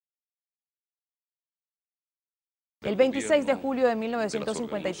El 26 de julio de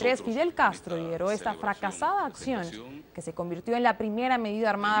 1953, Fidel Castro lideró esta fracasada acción que se convirtió en la primera medida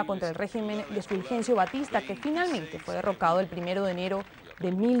armada contra el régimen de Fulgencio Batista, que finalmente fue derrocado el 1 de enero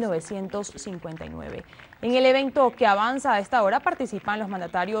de 1959. En el evento que avanza a esta hora participan los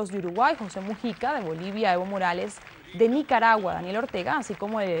mandatarios de Uruguay, José Mujica, de Bolivia, Evo Morales, de Nicaragua, Daniel Ortega, así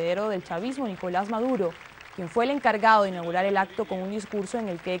como el heredero del chavismo, Nicolás Maduro, quien fue el encargado de inaugurar el acto con un discurso en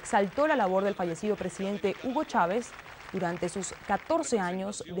el que exaltó la labor del fallecido presidente Hugo Chávez durante sus 14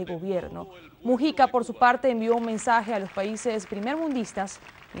 años de gobierno. Mujica, por su parte, envió un mensaje a los países primermundistas,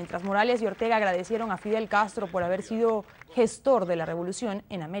 mientras Morales y Ortega agradecieron a Fidel Castro por haber sido gestor de la revolución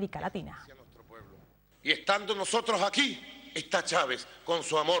en América Latina. Y estando nosotros aquí, está Chávez con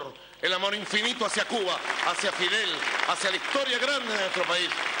su amor, el amor infinito hacia Cuba, hacia Fidel, hacia la historia grande de nuestro país.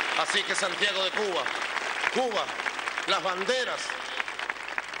 Así que Santiago de Cuba, las banderas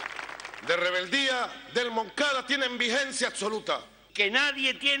de rebeldía del Moncada tienen vigencia absoluta. Que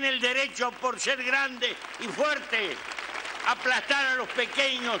nadie tiene el derecho, por ser grande y fuerte, a aplastar a los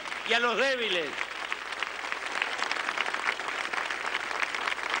pequeños y a los débiles.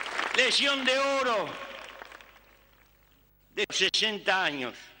 Lección de oro de 60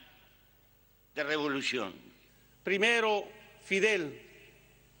 años de revolución. Primero, Fidel,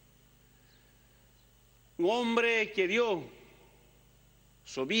 un hombre que dio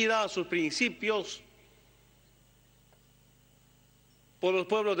su vida, sus principios por los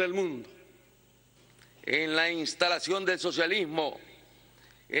pueblos del mundo. En la instalación del socialismo,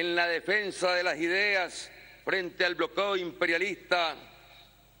 en la defensa de las ideas frente al bloqueo imperialista,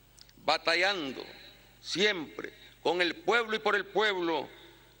 batallando siempre con el pueblo y por el pueblo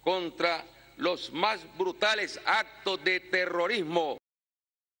contra los más brutales actos de terrorismo